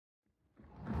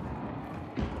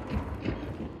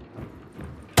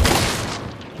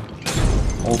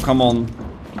Oh, come on.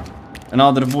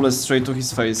 Another bullet straight to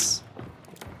his face.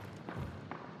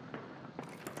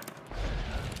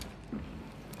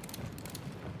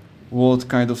 What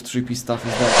kind of trippy stuff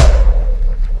is that?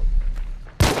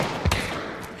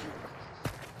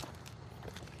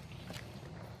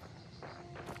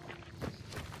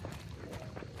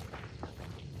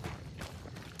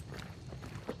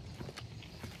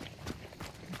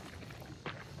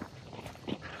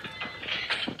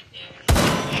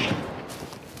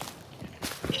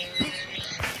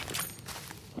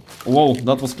 Whoa,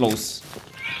 that was close.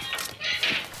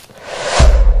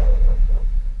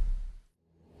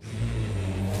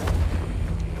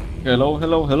 Hello,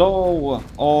 hello, hello!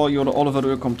 Oh, you're all very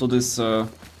welcome to this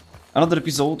another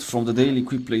episode from the daily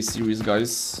Quickplay series,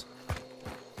 guys.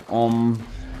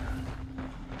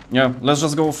 Yeah, let's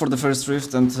just go for the first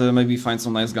rift and maybe find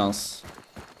some nice guns.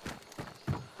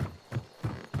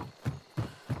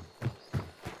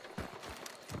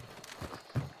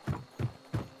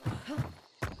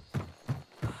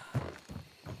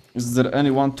 Is there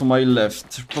anyone to my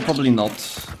left? Probably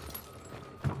not.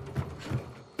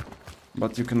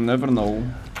 But you can never know.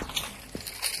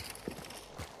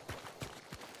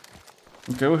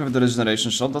 Okay, we have the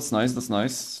regeneration shot, that's nice, that's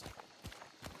nice.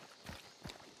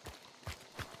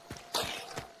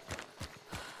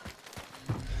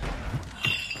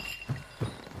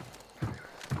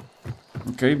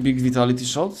 Okay, big vitality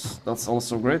shot, that's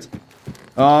also great.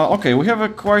 Okay, we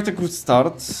have quite a good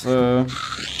start.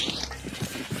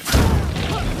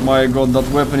 My god, that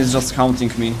weapon is just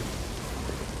haunting me.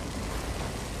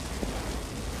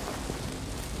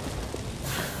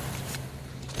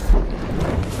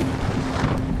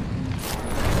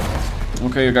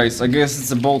 Okay, guys, I guess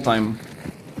it's a ball time.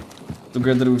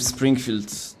 Together with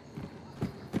Springfield.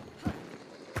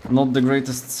 Not the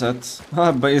greatest set.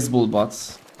 Baseball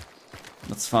bat.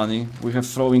 That's funny. We have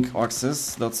throwing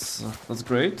axes. That's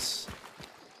great.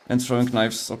 And throwing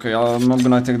knives. Okay, I'm not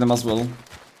gonna take them as well.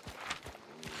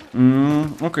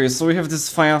 Okay, so we have this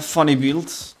funny build.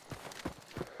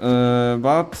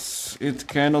 But it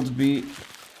cannot be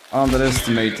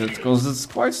underestimated, because it's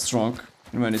quite strong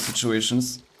in many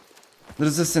situations.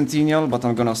 There's a Sentinel, but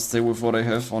I'm gonna stay with what I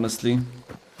have, honestly.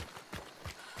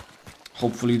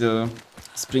 Hopefully the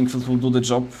Springfield will do the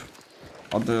job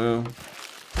at the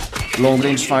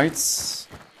long-range fights.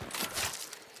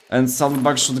 And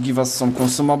Saddlebag should give us some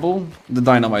consumable. The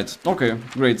dynamite. Okay,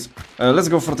 great. Let's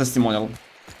go for testimonial.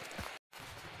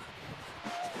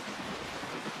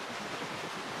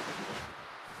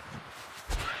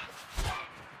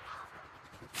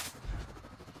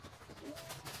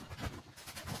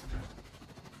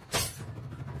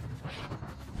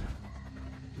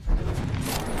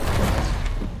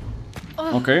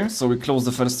 Okay, so we close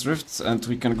the first rift and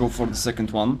we can go for the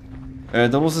second one.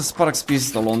 There was a Sparks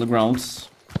pistol on the ground,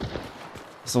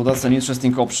 so that's an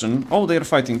interesting option. Oh, they are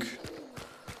fighting.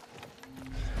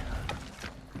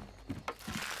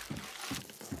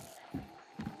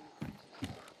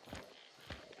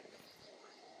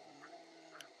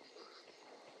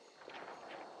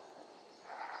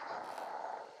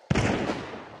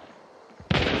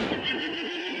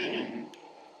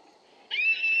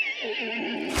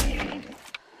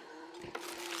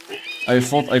 I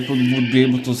thought I would be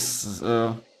able to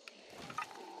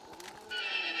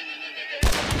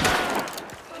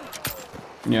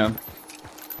yeah,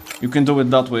 you can do it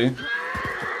that way.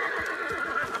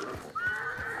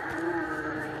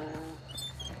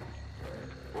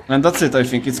 And that's it, I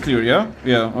think. It's clear, yeah?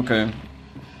 Yeah, okay.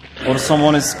 Or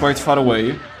someone is quite far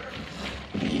away.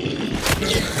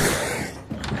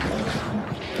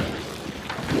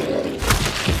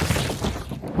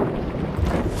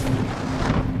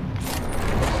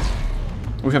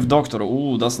 We have Doctor.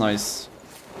 Ooh, that's nice.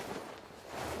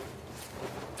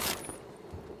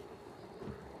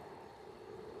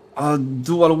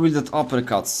 Dual wielded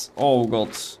uppercuts. Oh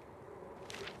god.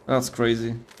 That's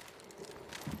crazy.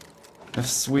 Have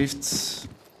Swift.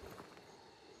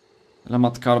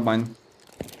 Lamat Carbine.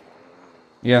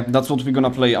 Yeah, that's what we're gonna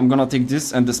play. I'm gonna take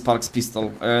this and the Sparks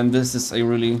pistol. And this is a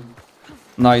really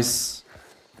nice,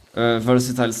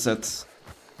 versatile set.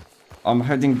 I'm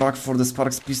heading back for the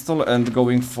Sparks pistol and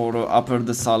going for Upper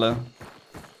the Sale.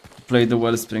 Play the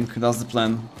Wellspring, that's the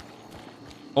plan.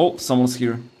 Oh, someone's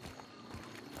here.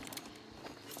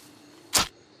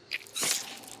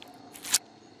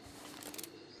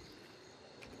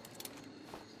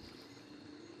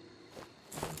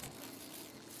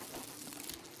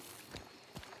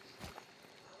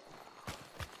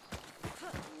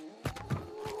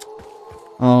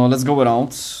 Let's go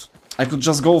around. I could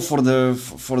just go for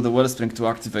the Wellspring to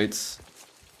activate.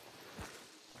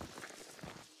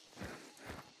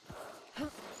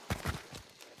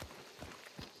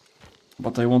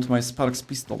 But I want my Sparks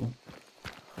pistol.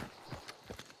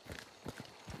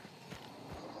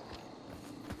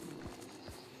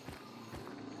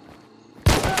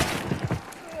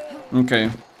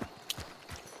 Okay.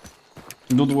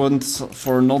 Dude went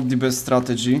for not the best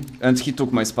strategy, and he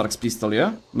took my Sparks pistol,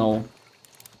 yeah? No.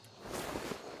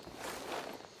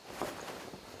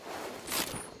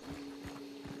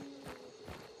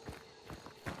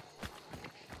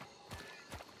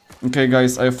 Okay,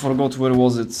 guys, I forgot where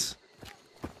was it.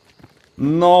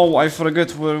 No, I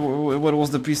forget where was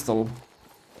the pistol.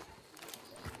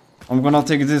 I'm gonna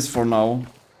take this for now.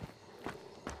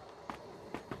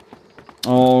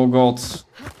 Oh god.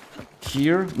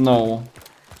 Here? No.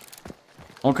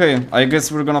 Okay, I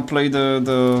guess we're gonna play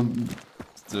the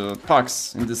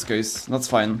packs in this case. That's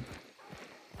fine.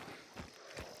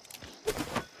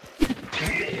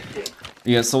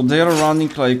 Yeah, so they are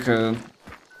running like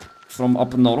from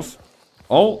up north.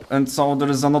 Oh, and so there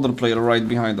is another player right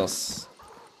behind us.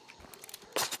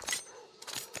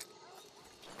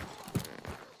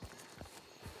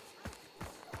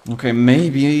 Okay,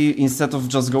 maybe instead of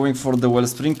just going for the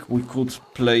wellspring, we could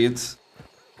play it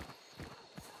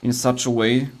in such a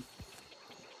way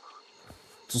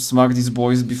to smack these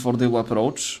boys before they will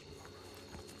approach.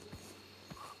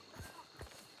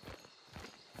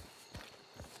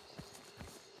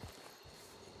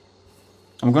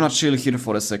 I'm gonna chill here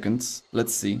for a second.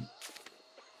 Let's see.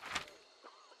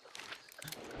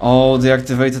 Oh, they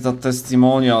activated a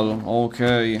testimonial.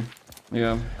 Okay.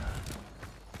 Yeah.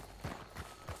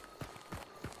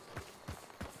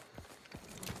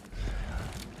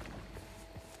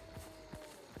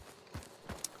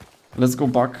 Let's go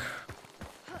back.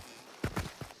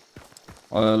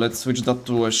 Let's switch that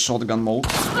to a shotgun mode.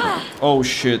 Oh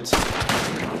shit.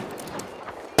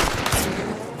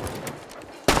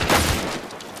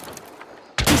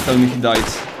 Please tell me he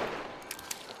died.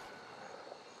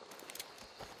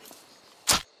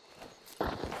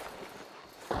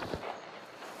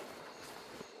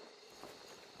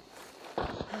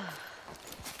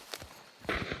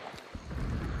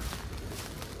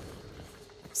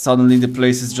 Suddenly the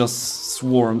place is just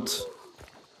swarmed.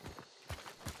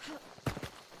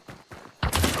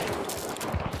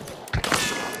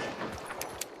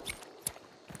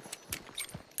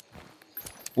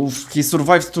 Oof, he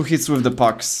survived 2 hits with the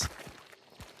packs.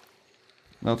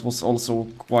 That was also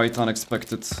quite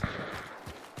unexpected.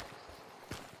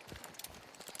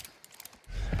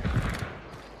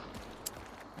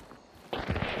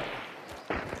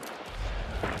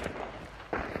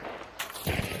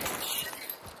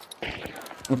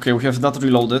 Okay, we have that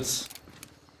reloaded.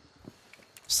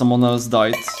 Someone else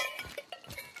died.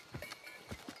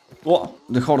 Oh,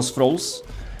 the horse froze.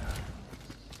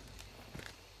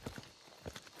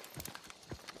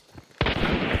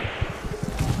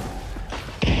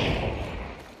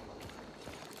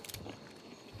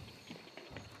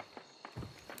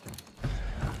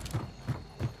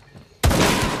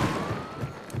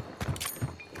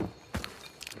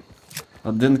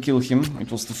 I didn't kill him, it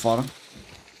was too far.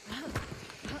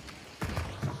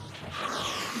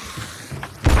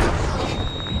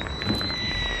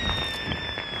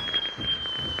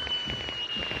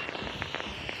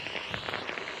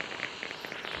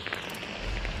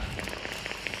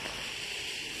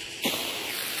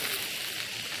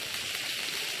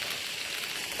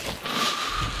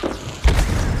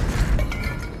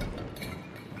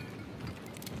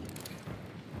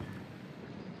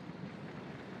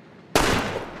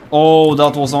 Oh,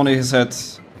 that was only his head.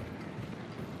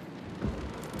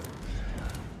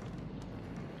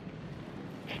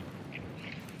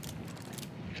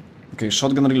 Okay,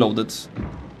 shotgun reloaded.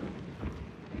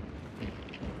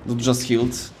 That just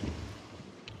healed.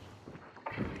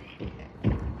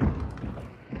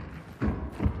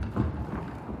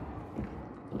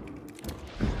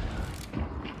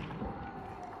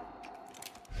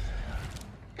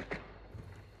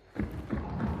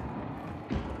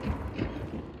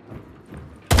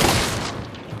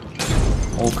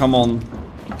 Oh, come on.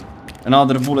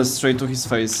 Another bullet straight to his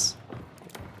face.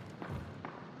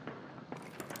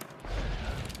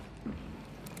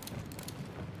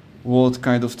 What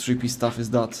kind of trippy stuff is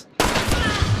that?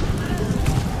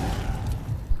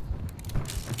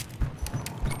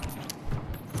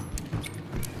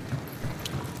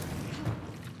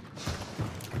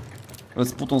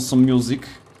 Let's put on some music.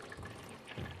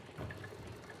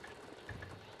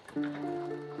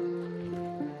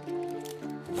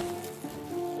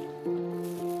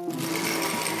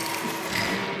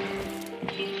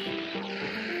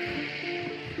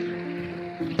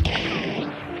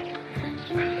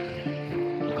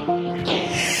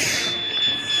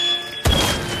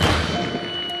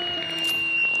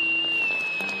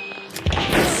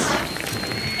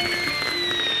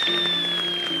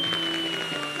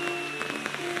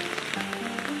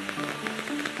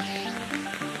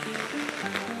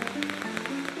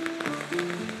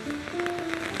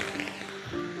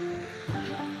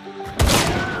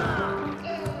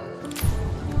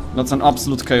 That's an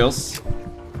absolute chaos.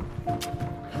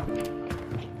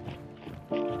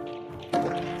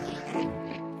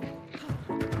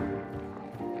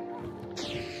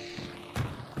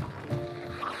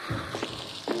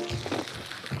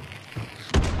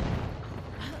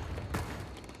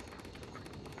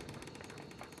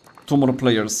 Two more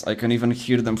players, I can even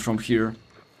hear them from here.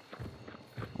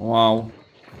 Wow.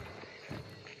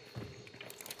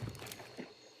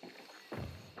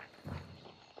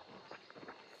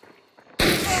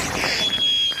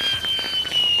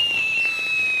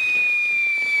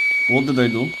 What did I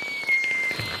do?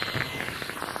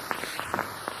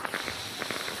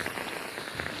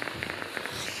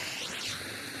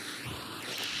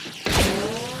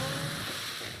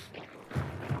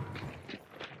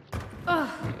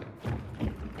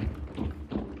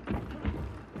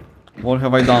 What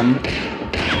have I done?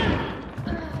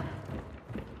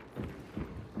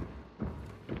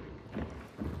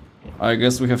 I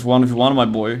guess we have 1v1, my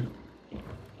boy.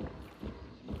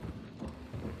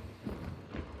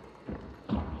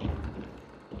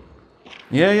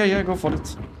 Yeah, go for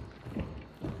it.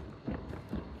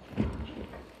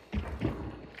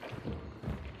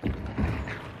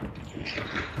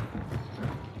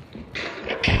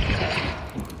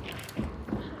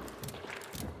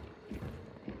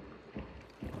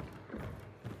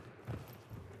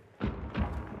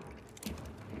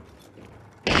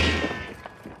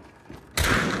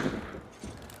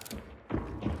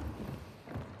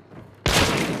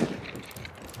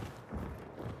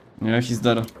 Yeah, he's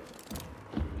dead.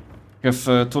 We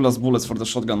have 2 last bullets for the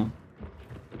shotgun.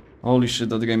 Holy shit,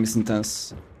 that game is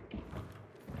intense.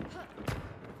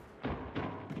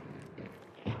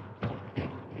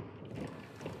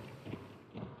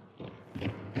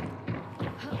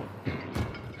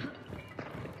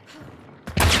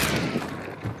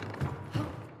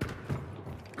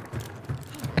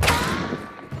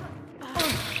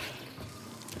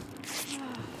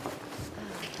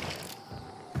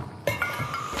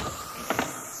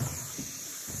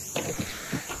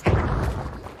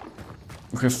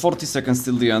 We have 40 seconds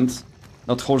till the end.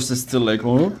 That horse is still like,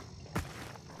 oh.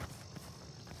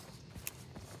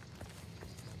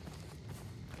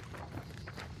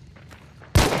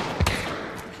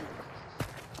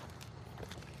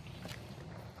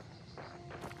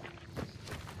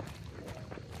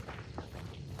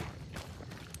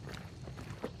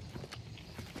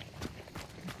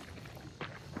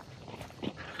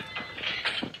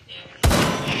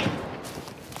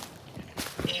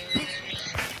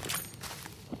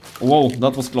 Whoa,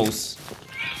 that was close.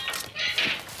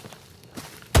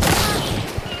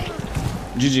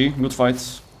 GG, good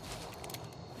fight.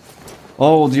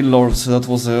 Oh dear lord, that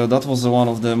was one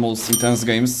of the most intense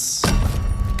games.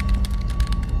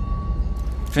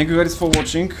 Thank you guys for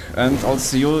watching, and I'll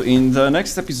see you in the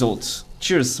next episode.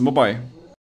 Cheers, bye bye.